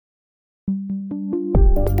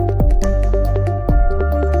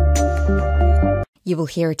You will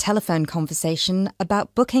hear a telephone conversation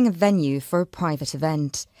about booking a venue for a private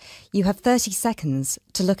event. You have 30 seconds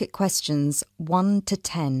to look at questions 1 to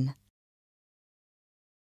 10.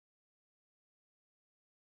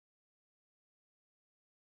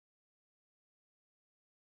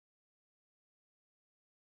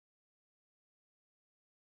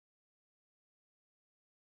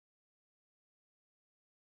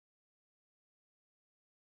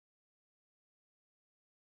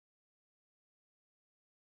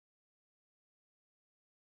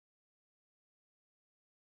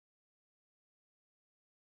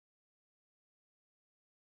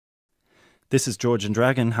 This is George and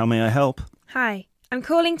Dragon. How may I help? Hi, I'm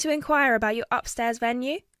calling to inquire about your upstairs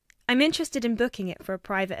venue. I'm interested in booking it for a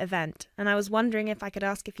private event, and I was wondering if I could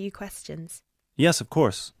ask a few questions. Yes, of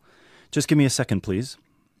course. Just give me a second, please.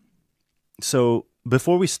 So,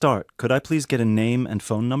 before we start, could I please get a name and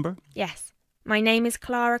phone number? Yes, my name is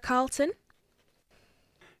Clara Carlton.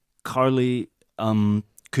 Carly,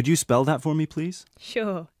 could you spell that for me, please?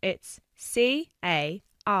 Sure, it's Carleton.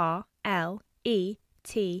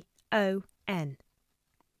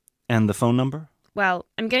 And the phone number? Well,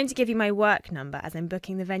 I'm going to give you my work number as I'm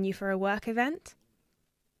booking the venue for a work event.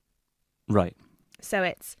 Right. So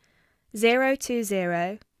it's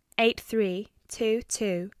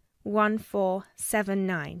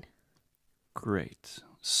 020-8322-1479. Great.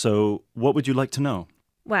 So, what would you like to know?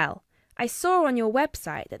 Well, I saw on your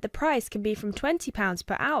website that the price can be from £20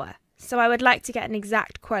 per hour, so I would like to get an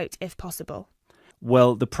exact quote if possible.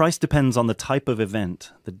 Well, the price depends on the type of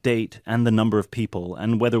event, the date, and the number of people,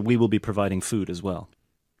 and whether we will be providing food as well.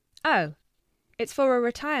 Oh, it's for a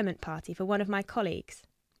retirement party for one of my colleagues.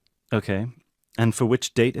 Okay. And for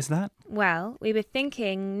which date is that? Well, we were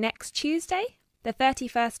thinking next Tuesday, the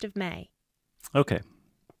 31st of May. Okay.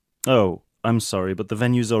 Oh, I'm sorry, but the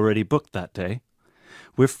venue's already booked that day.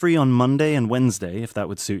 We're free on Monday and Wednesday, if that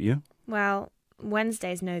would suit you. Well,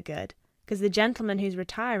 Wednesday's no good, because the gentleman who's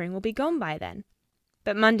retiring will be gone by then.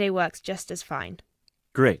 But Monday works just as fine.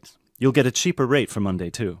 Great. You'll get a cheaper rate for Monday,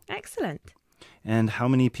 too. Excellent. And how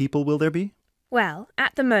many people will there be? Well,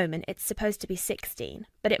 at the moment it's supposed to be 16,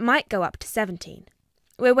 but it might go up to 17.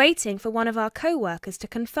 We're waiting for one of our co-workers to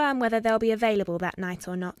confirm whether they'll be available that night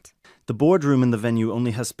or not. The boardroom in the venue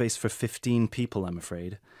only has space for 15 people, I'm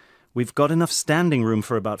afraid. We've got enough standing room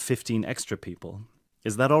for about 15 extra people.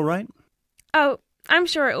 Is that all right? Oh, I'm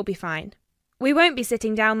sure it'll be fine. We won't be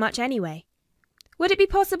sitting down much anyway. Would it be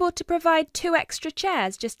possible to provide 2 extra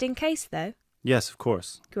chairs just in case, though? Yes, of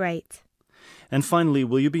course. Great. And finally,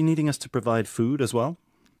 will you be needing us to provide food as well?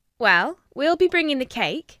 Well, we'll be bringing the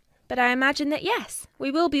cake, but I imagine that yes,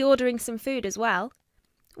 we will be ordering some food as well.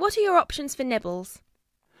 What are your options for nibbles?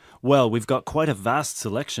 Well, we've got quite a vast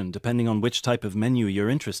selection depending on which type of menu you're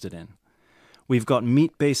interested in. We've got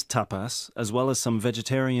meat-based tapas, as well as some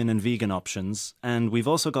vegetarian and vegan options, and we've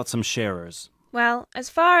also got some sharers. Well, as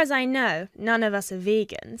far as I know, none of us are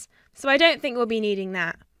vegans, so I don't think we'll be needing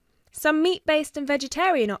that. Some meat-based and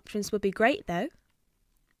vegetarian options would be great, though.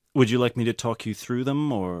 Would you like me to talk you through them,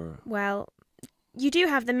 or...? Well, you do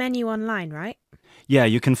have the menu online, right? Yeah,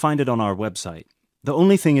 you can find it on our website. The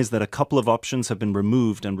only thing is that a couple of options have been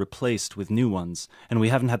removed and replaced with new ones, and we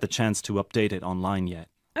haven't had the chance to update it online yet.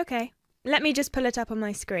 Okay, let me just pull it up on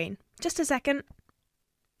my screen. Just a second.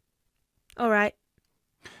 All right.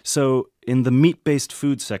 So, in the meat-based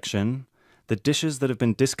food section, the dishes that have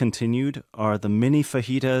been discontinued are the mini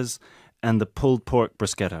fajitas and the pulled pork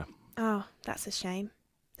bruschetta. Oh, that's a shame.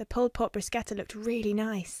 The pulled pork bruschetta looked really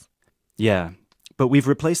nice. Yeah, but we've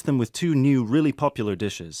replaced them with 2 new really popular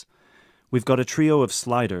dishes. We've got a trio of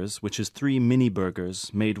sliders, which is 3 mini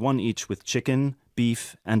burgers, made one each with chicken,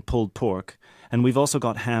 beef, and pulled pork, and we've also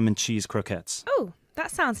got ham and cheese croquettes. Oh,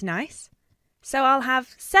 that sounds nice. So I'll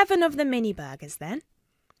have 7 of the mini burgers then.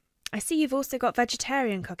 I see you've also got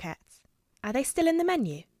vegetarian croquettes. Are they still in the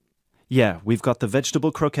menu? Yeah, we've got the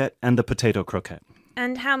vegetable croquette and the potato croquette.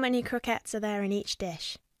 And how many croquettes are there in each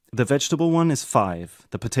dish? The vegetable one is 5,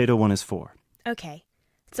 the potato one is 4. Okay,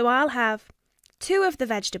 so I'll have 2 of the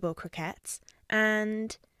vegetable croquettes,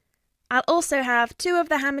 and I'll also have 2 of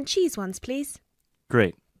the ham and cheese ones, please.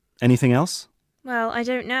 Great. Anything else? Well, I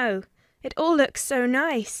don't know. It all looks so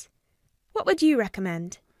nice. What would you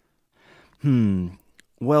recommend?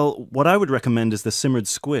 Well, what I would recommend is the simmered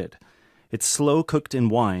squid. It's slow cooked in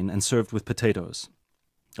wine and served with potatoes.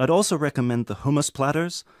 I'd also recommend the hummus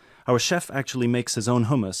platters. Our chef actually makes his own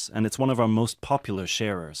hummus, and it's one of our most popular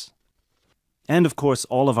sharers. And of course,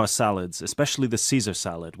 all of our salads, especially the Caesar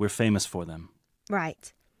salad, we're famous for them.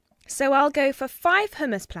 Right. So I'll go for 5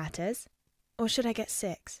 hummus platters, or should I get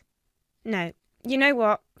 6? No, You know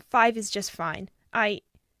what? 5 is just fine. I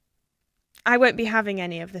won't be having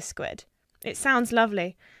any of the squid. It sounds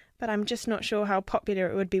lovely, but I'm just not sure how popular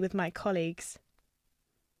it would be with my colleagues.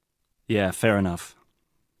 Yeah, fair enough.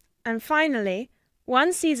 And finally,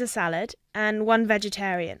 1 Caesar salad and 1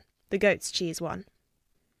 vegetarian, the goat's cheese one.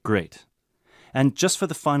 Great. And just for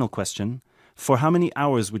the final question, for how many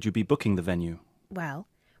hours would you be booking the venue? Well,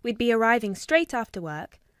 we'd be arriving straight after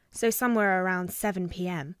work, so somewhere around 7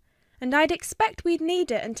 p.m. And I'd expect we'd need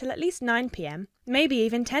it until at least 9 p.m, maybe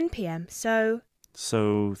even 10 p.m, so...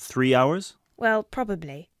 So 3 hours? Well,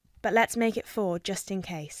 probably. But let's make it 4 just in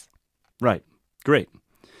case. Right. Great.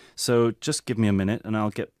 So just give me a minute and I'll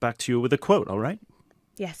get back to you with a quote, all right?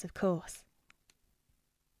 Yes, of course.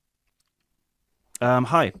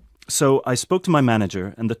 Hi. So I spoke to my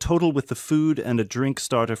manager, and the total with the food and a drink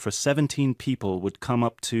starter for 17 people would come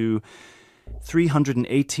up to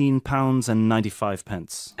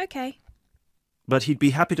 £318.95. Okay. But he'd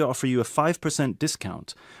be happy to offer you a 5%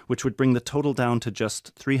 discount, which would bring the total down to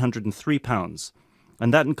just £303.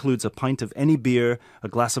 And that includes a pint of any beer, a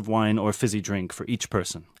glass of wine, or a fizzy drink for each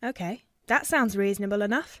person. Okay. That sounds reasonable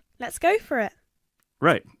enough. Let's go for it.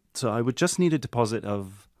 Right. So I would just need a deposit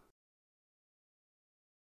of...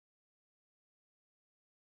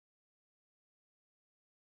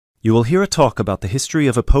 You will hear a talk about the history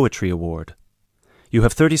of a poetry award. You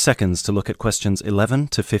have 30 seconds to look at questions 11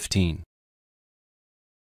 to 15.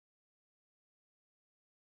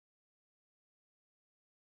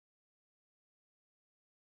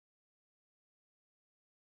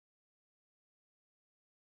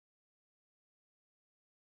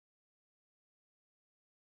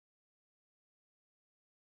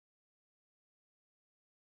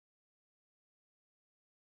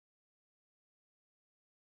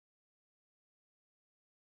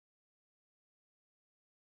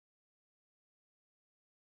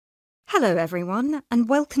 Hello everyone, and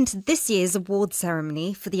welcome to this year's award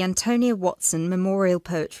ceremony for the Antonia Watson Memorial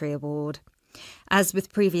Poetry Award. As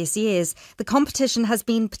with previous years, the competition has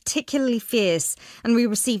been particularly fierce and we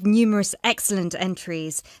received numerous excellent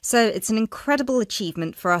entries, so it's an incredible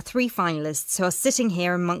achievement for our 3 finalists who are sitting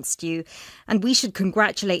here amongst you, and we should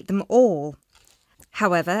congratulate them all.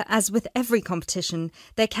 However, as with every competition,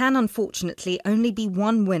 there can unfortunately only be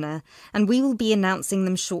one winner, and we will be announcing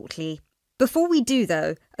them shortly. Before we do,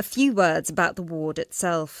 though, a few words about the award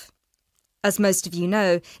itself. As most of you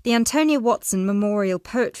know, the Antonia Watson Memorial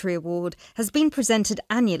Poetry Award has been presented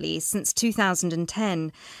annually since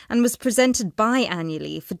 2010 and was presented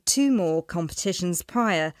biannually for 2 more competitions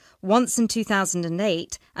prior, once in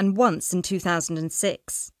 2008 and once in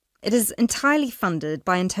 2006. It is entirely funded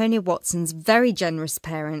by Antonia Watson's very generous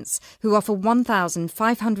parents, who offer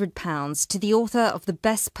 £1,500 to the author of the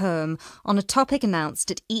best poem on a topic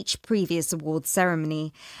announced at each previous award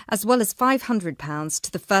ceremony, as well as £500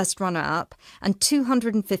 to the first runner-up and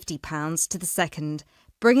 £250 to the second,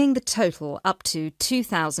 bringing the total up to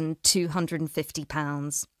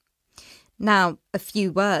 £2,250. Now, a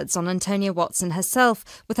few words on Antonia Watson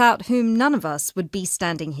herself, without whom none of us would be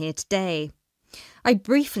standing here today. I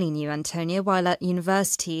briefly knew Antonia while at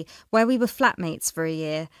university, where we were flatmates for a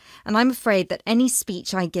year, and I'm afraid that any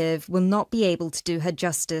speech I give will not be able to do her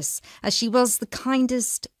justice, as she was the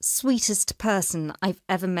kindest, sweetest person I've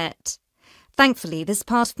ever met. Thankfully, this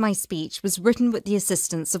part of my speech was written with the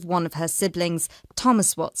assistance of one of her siblings,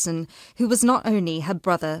 Thomas Watson, who was not only her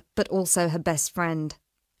brother, but also her best friend.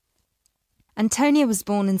 Antonia was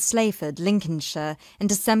born in Slayford, Lincolnshire, in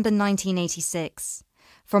December 1986.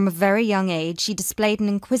 From a very young age, she displayed an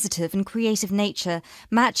inquisitive and creative nature,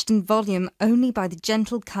 matched in volume only by the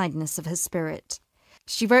gentle kindness of her spirit.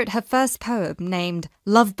 She wrote her first poem, named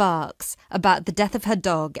Love Barks, about the death of her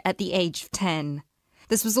dog at the age of 10.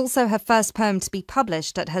 This was also her first poem to be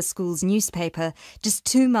published at her school's newspaper, just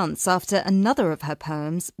 2 months after another of her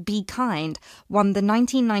poems, Be Kind, won the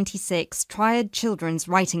 1996 Triad Children's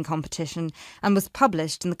Writing Competition and was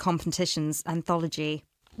published in the competition's anthology.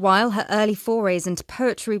 While her early forays into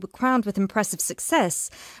poetry were crowned with impressive success,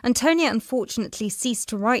 Antonia unfortunately ceased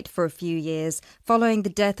to write for a few years, following the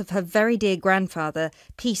death of her very dear grandfather,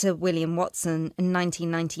 Peter William Watson, in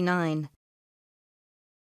 1999.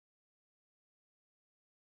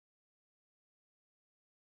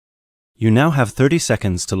 You now have 30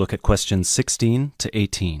 seconds to look at questions 16 to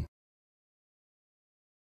 18.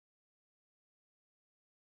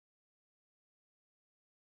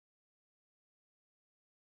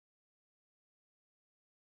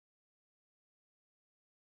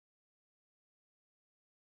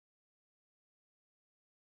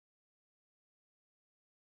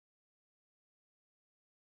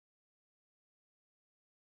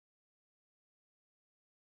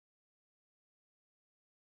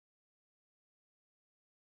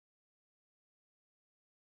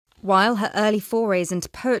 While her early forays into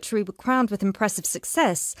poetry were crowned with impressive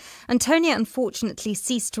success, Antonia unfortunately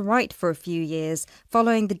ceased to write for a few years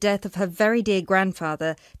following the death of her very dear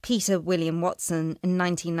grandfather, Peter William Watson, in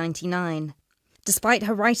 1999. Despite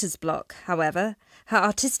her writer's block, however, her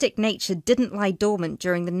artistic nature didn't lie dormant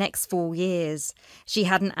during the next 4 years. She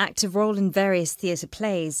had an active role in various theatre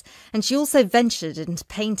plays, and she also ventured into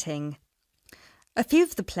painting. A few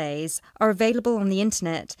of the plays are available on the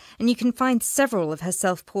internet, and you can find several of her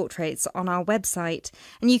self-portraits on our website,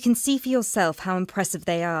 and you can see for yourself how impressive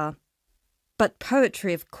they are. But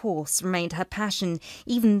poetry, of course, remained her passion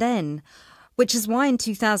even then, which is why in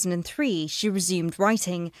 2003 she resumed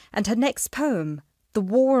writing, and her next poem, The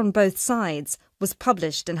War on Both Sides, was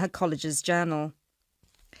published in her college's journal.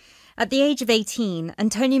 At the age of 18,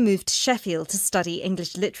 Antonia moved to Sheffield to study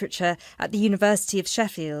English literature at the University of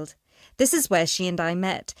Sheffield. This is where she and I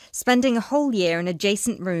met, spending a whole year in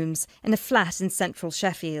adjacent rooms in a flat in central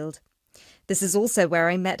Sheffield. This is also where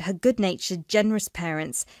I met her good-natured, generous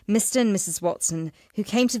parents, Mr. and Mrs. Watson, who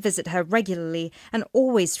came to visit her regularly and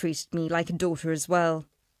always treated me like a daughter as well.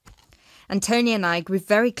 Antonia and I grew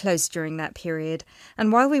very close during that period,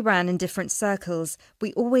 and while we ran in different circles,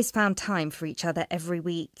 we always found time for each other every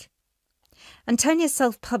week. Antonia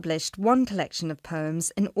self-published one collection of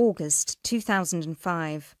poems in August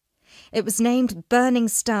 2005. It was named Burning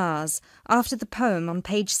Stars, after the poem on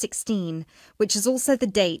page 16, which is also the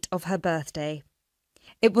date of her birthday.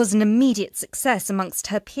 It was an immediate success amongst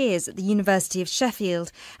her peers at the University of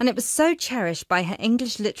Sheffield, and it was so cherished by her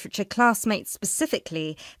English literature classmates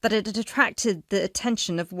specifically that it had attracted the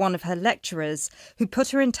attention of one of her lecturers, who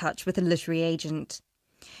put her in touch with a literary agent.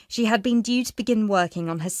 She had been due to begin working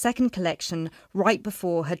on her second collection right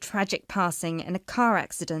before her tragic passing in a car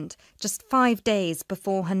accident just 5 days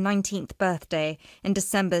before her 19th birthday in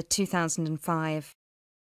December 2005.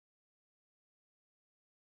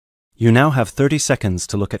 You now have 30 seconds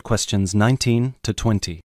to look at questions 19 to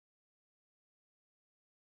 20.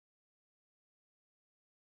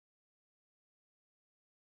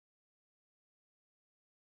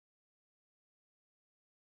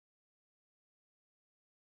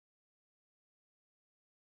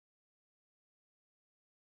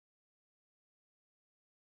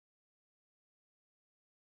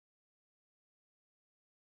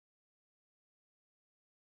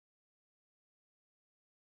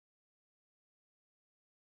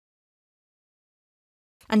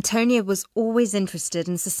 Antonia was always interested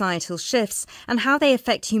in societal shifts and how they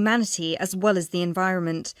affect humanity as well as the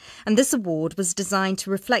environment, and this award was designed to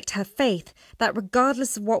reflect her faith that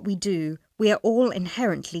regardless of what we do, we are all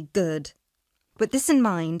inherently good. With this in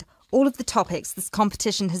mind, all of the topics this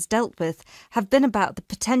competition has dealt with have been about the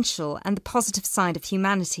potential and the positive side of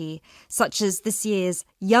humanity, such as this year's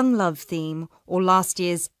Young Love theme or last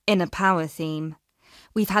year's Inner Power theme.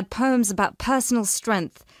 We've had poems about personal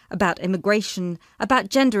strength, about immigration, about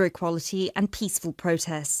gender equality and peaceful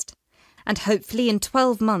protest. And hopefully in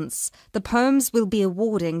 12 months, the poems we'll be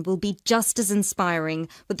awarding will be just as inspiring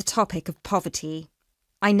with the topic of poverty.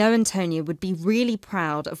 I know Antonia would be really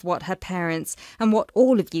proud of what her parents and what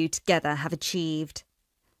all of you together have achieved.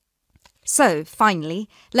 So, finally,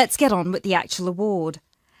 let's get on with the actual award.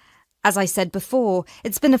 As I said before,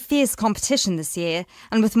 it's been a fierce competition this year,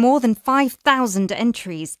 and with more than 5,000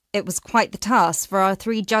 entries, it was quite the task for our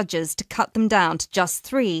 3 judges to cut them down to just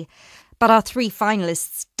 3. But our 3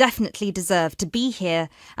 finalists definitely deserve to be here,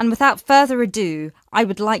 and without further ado, I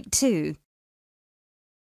would like to.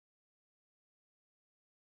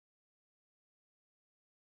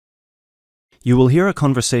 You will hear a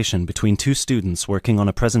conversation between 2 students working on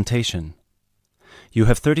a presentation. You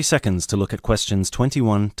have 30 seconds to look at questions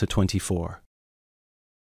 21 to 24.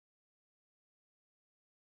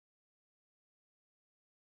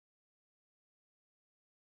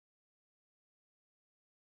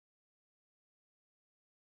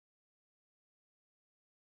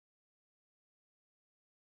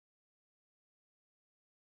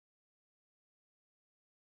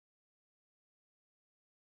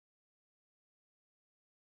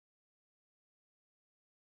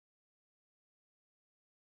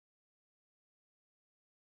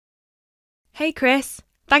 Hey Chris,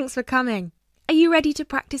 thanks for coming. Are you ready to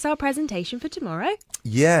practice our presentation for tomorrow?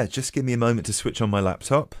 Yeah, just give me a moment to switch on my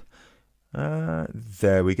laptop.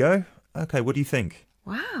 There we go. Okay, what do you think?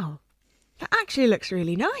 Wow, that actually looks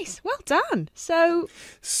really nice. Well done. So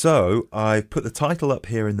I've put the title up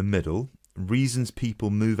here in the middle, Reasons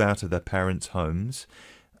People Move Out of Their Parents' Homes.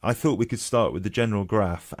 I thought we could start with the general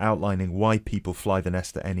graph outlining why people fly the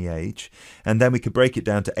nest at any age, and then we could break it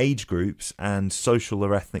down to age groups and social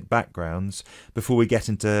or ethnic backgrounds before we get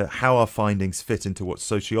into how our findings fit into what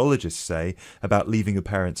sociologists say about leaving your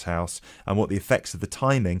parents' house and what the effects of the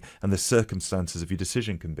timing and the circumstances of your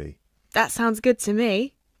decision can be. That sounds good to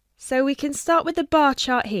me. So we can start with the bar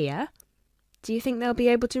chart here. Do you think they'll be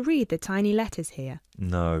able to read the tiny letters here?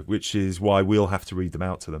 No, which is why we'll have to read them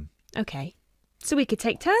out to them. OK. So we could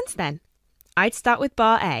take turns then. I'd start with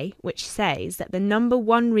bar A, which says that the number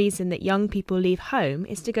one reason that young people leave home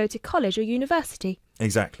is to go to college or university.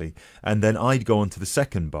 Exactly. And then I'd go on to the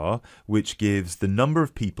second bar, which gives the number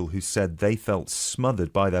of people who said they felt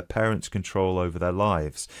smothered by their parents' control over their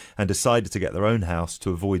lives and decided to get their own house to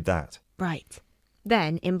avoid that. Right.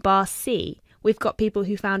 Then in bar C, we've got people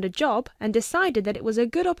who found a job and decided that it was a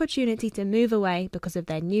good opportunity to move away because of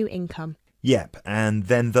their new income. Yep, and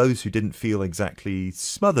then those who didn't feel exactly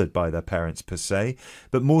smothered by their parents per se,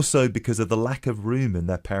 but more so because of the lack of room in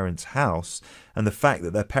their parents' house and the fact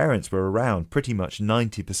that their parents were around pretty much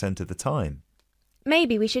 90% of the time.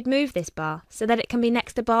 Maybe we should move this bar so that it can be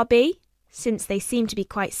next to bar B, since they seem to be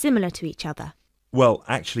quite similar to each other. Well,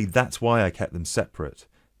 actually, that's why I kept them separate.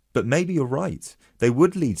 But maybe you're right. They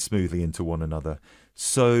would lead smoothly into one another.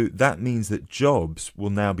 So that means that jobs will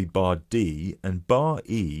now be bar D and bar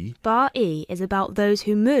E. Bar E is about those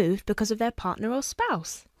who moved because of their partner or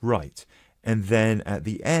spouse. Right. And then at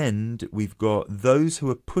the end, we've got those who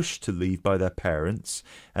were pushed to leave by their parents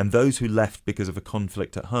and those who left because of a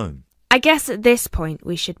conflict at home. I guess at this point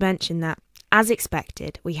we should mention that, as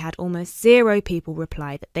expected, we had almost 0 people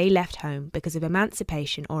reply that they left home because of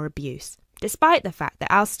emancipation or abuse, despite the fact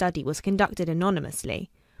that our study was conducted anonymously.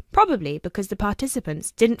 Probably because the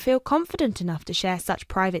participants didn't feel confident enough to share such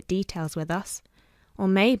private details with us. Or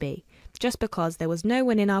maybe just because there was no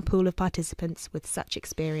one in our pool of participants with such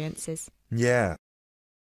experiences. Yeah.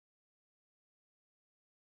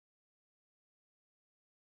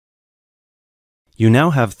 You now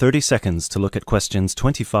have 30 seconds to look at questions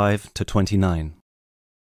 25 to 29.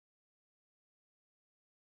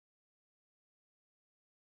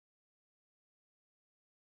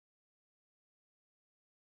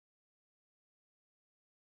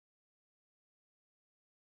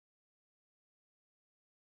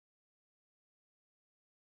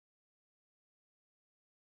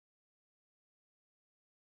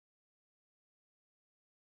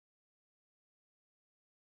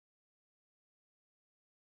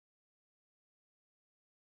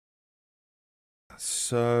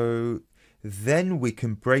 So then we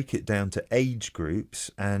can break it down to age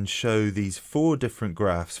groups and show these 4 different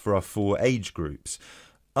graphs for our 4 age groups.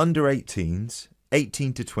 Under 18s,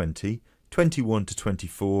 18 to 20, 21 to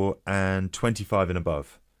 24 and 25 and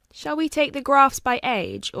above. Shall we take the graphs by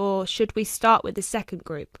age, or should we start with the second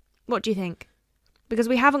group? What do you think? Because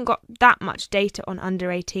we haven't got that much data on under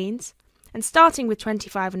 18s. And starting with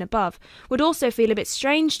 25 and above would also feel a bit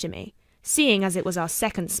strange to me, seeing as it was our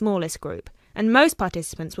second smallest group, and most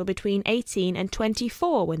participants were between 18 and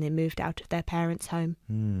 24 when they moved out of their parents' home.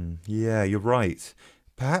 Yeah, you're right.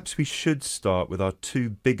 Perhaps we should start with our 2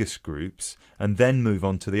 biggest groups and then move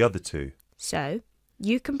on to the other 2. So,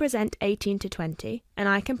 you can present 18 to 20, and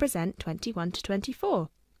I can present 21 to 24.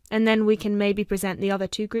 And then we can maybe present the other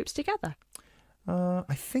 2 groups together.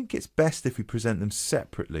 I think it's best if we present them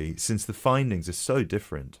separately, since the findings are so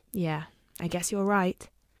different. Yeah, I guess you're right.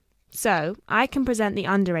 So, I can present the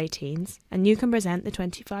under 18s, and you can present the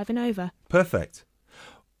 25 and over. Perfect.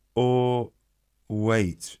 Or,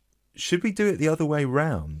 wait, should we do it the other way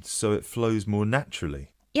round, so it flows more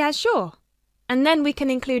naturally? Yeah, sure. And then we can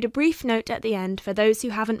include a brief note at the end for those who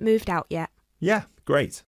haven't moved out yet. Yeah,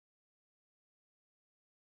 great.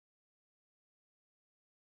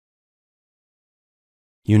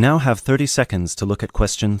 You now have 30 seconds to look at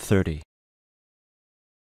question 30.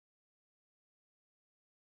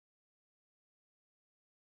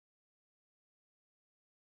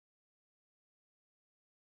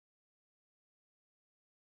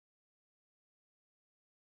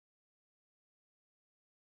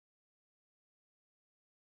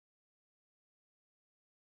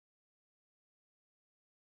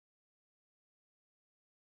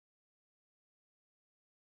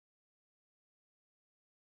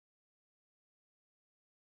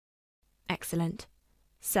 Excellent.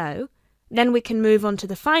 So, then we can move on to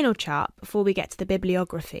the final chart before we get to the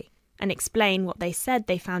bibliography and explain what they said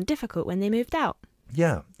they found difficult when they moved out.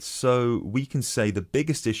 Yeah, so we can say the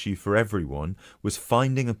biggest issue for everyone was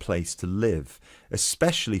finding a place to live,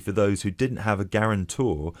 especially for those who didn't have a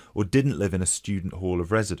guarantor or didn't live in a student hall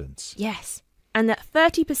of residence. Yes. and that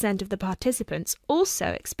 30% of the participants also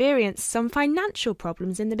experienced some financial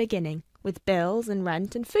problems in the beginning, with bills and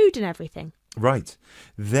rent and food and everything. Right.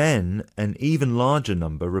 Then an even larger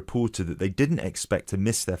number reported that they didn't expect to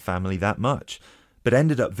miss their family that much, but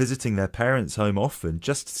ended up visiting their parents' home often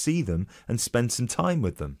just to see them and spend some time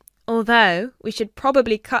with them. Although, we should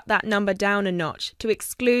probably cut that number down a notch to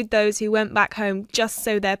exclude those who went back home just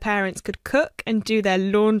so their parents could cook and do their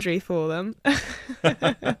laundry for them.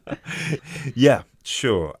 Yeah,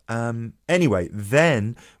 sure. Anyway,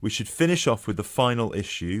 then we should finish off with the final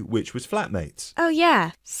issue, which was flatmates. Oh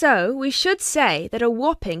yeah, so we should say that a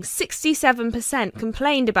whopping 67%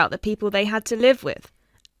 complained about the people they had to live with,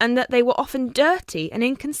 and that they were often dirty and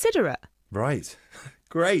inconsiderate. Right.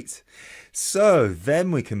 Great. So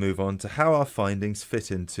then we can move on to how our findings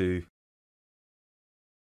fit into...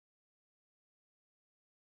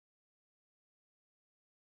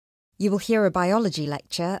 You will hear a biology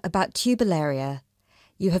lecture about tuberlaria.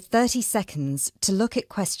 You have 30 seconds to look at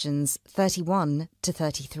questions 31 to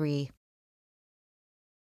 33.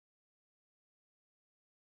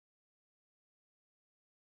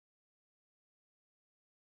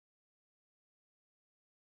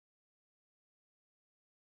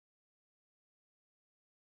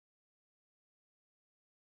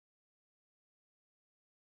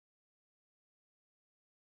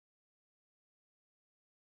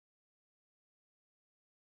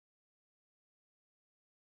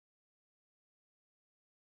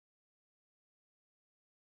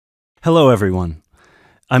 Hello, everyone.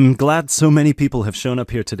 I'm glad so many people have shown up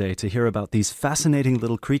here today to hear about these fascinating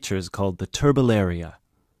little creatures called the turbolaria.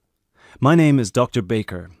 My name is Dr.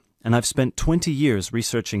 Baker, and I've spent 20 years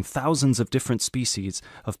researching thousands of different species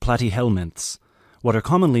of platyhelminths, what are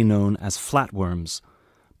commonly known as flatworms,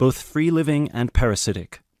 both free-living and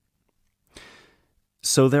parasitic.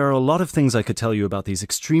 So there are a lot of things I could tell you about these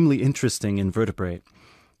extremely interesting invertebrate,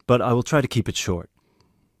 but I will try to keep it short.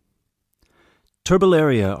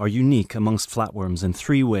 Turbolaria are unique amongst flatworms in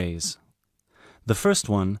three ways. The first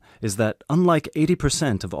one is that, unlike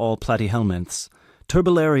 80% of all platyhelminths,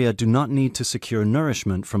 turbolaria do not need to secure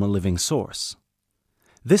nourishment from a living source.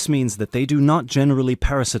 This means that they do not generally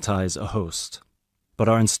parasitize a host, but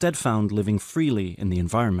are instead found living freely in the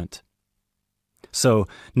environment. So,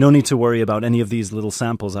 no need to worry about any of these little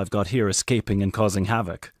samples I've got here escaping and causing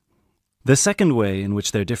havoc. The second way in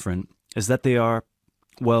which they're different is that they are,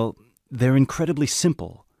 well, they're incredibly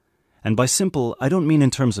simple. And by simple, I don't mean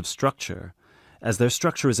in terms of structure, as their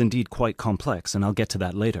structure is indeed quite complex, and I'll get to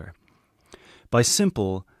that later. By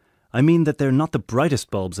simple, I mean that they're not the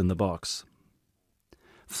brightest bulbs in the box.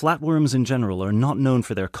 Flatworms in general are not known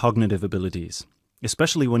for their cognitive abilities,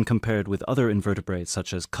 especially when compared with other invertebrates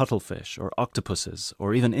such as cuttlefish or octopuses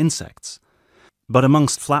or even insects. But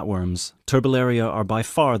amongst flatworms, turbolaria are by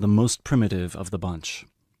far the most primitive of the bunch.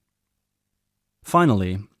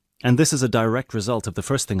 Finally, and this is a direct result of the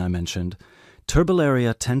first thing I mentioned,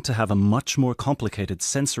 turbolaria tend to have a much more complicated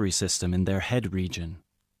sensory system in their head region.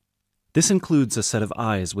 This includes a set of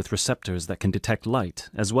eyes with receptors that can detect light,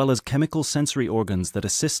 as well as chemical sensory organs that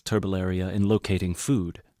assist turbolaria in locating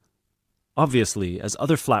food. Obviously, as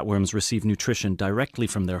other flatworms receive nutrition directly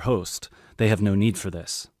from their host, they have no need for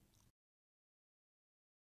this.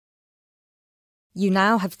 You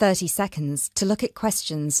now have 30 seconds to look at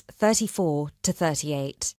questions 34 to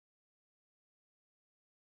 38.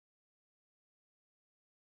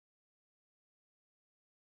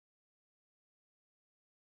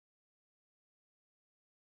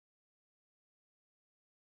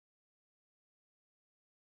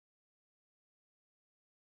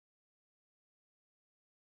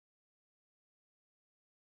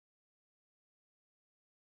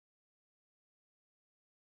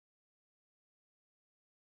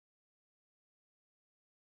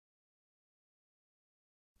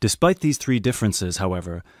 Despite these three differences,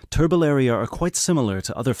 however, turbolaria are quite similar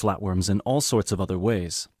to other flatworms in all sorts of other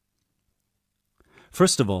ways.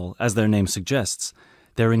 First of all, as their name suggests,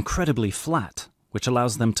 they're incredibly flat, which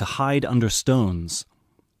allows them to hide under stones.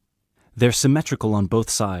 They're symmetrical on both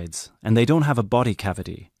sides, and they don't have a body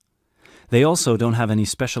cavity. They also don't have any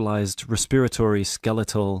specialized respiratory,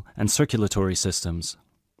 skeletal, and circulatory systems.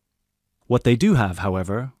 What they do have,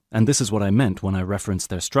 however, and this is what I meant when I referenced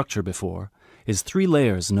their structure before, is three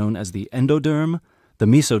layers known as the endoderm, the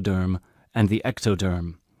mesoderm, and the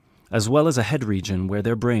ectoderm, as well as a head region where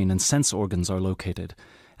their brain and sense organs are located,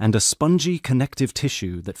 and a spongy connective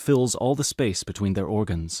tissue that fills all the space between their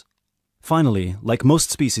organs. Finally, like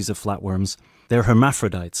most species of flatworms, they're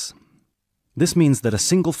hermaphrodites. This means that a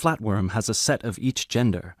single flatworm has a set of each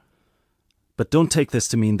gender. But don't take this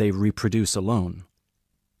to mean they reproduce alone.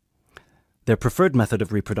 Their preferred method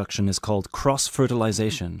of reproduction is called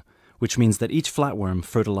cross-fertilization, which means that each flatworm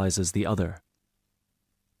fertilizes the other.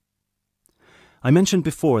 I mentioned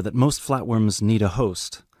before that most flatworms need a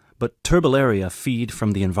host, but Turbellaria feed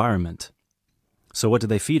from the environment. So what do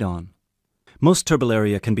they feed on? Most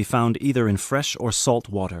Turbellaria can be found either in fresh or salt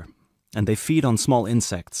water, and they feed on small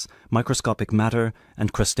insects, microscopic matter,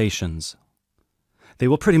 and crustaceans. They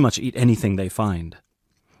will pretty much eat anything they find.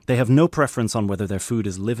 They have no preference on whether their food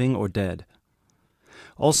is living or dead.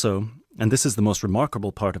 Also, and this is the most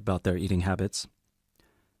remarkable part about their eating habits,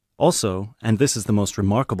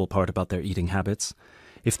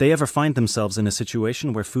 if they ever find themselves in a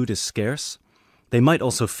situation where food is scarce, they might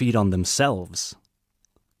also feed on themselves.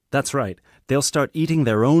 That's right, they'll start eating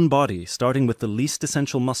their own body, starting with the least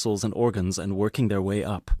essential muscles and organs and working their way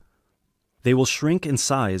up. They will shrink in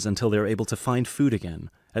size until they're able to find food again,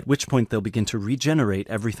 at which point they'll begin to regenerate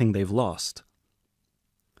everything they've lost.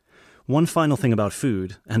 One final thing about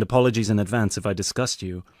food, and apologies in advance if I disgust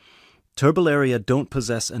you, Turbellaria don't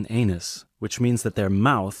possess an anus, which means that their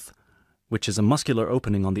mouth, which is a muscular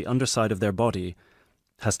opening on the underside of their body,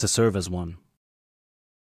 has to serve as one.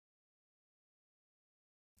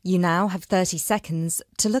 You now have 30 seconds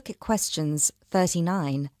to look at questions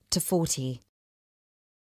 39 to 40.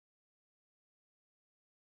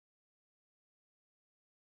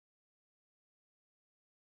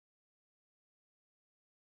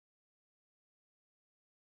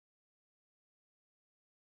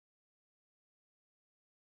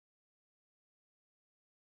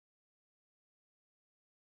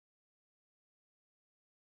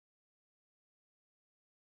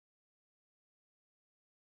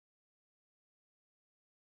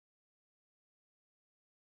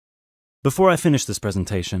 Before I finish this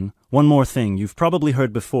presentation, one more thing you've probably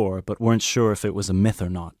heard before but weren't sure if it was a myth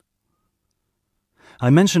or not.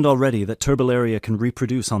 I mentioned already that Turbellaria can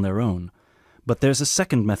reproduce on their own, but there's a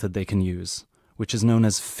second method they can use, which is known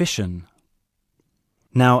as fission.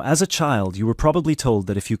 Now, as a child, you were probably told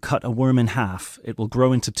that if you cut a worm in half, it will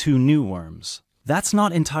grow into 2 new worms. That's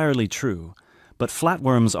not entirely true, but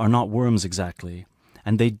flatworms are not worms exactly,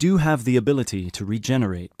 and they do have the ability to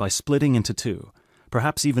regenerate by splitting into 2.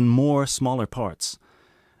 Perhaps even more smaller parts,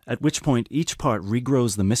 at which point each part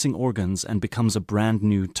regrows the missing organs and becomes a brand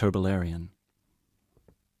new Turbellarian.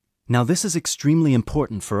 Now this is extremely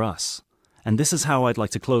important for us, and this is how I'd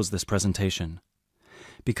like to close this presentation.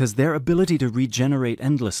 Because their ability to regenerate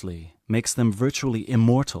endlessly makes them virtually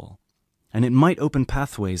immortal, and it might open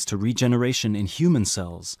pathways to regeneration in human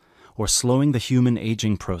cells or slowing the human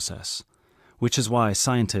aging process, which is why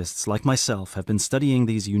scientists like myself have been studying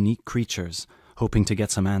these unique creatures, hoping to get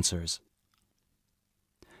some answers.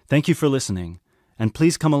 Thank you for listening, and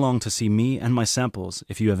please come along to see me and my samples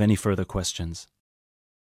if you have any further questions.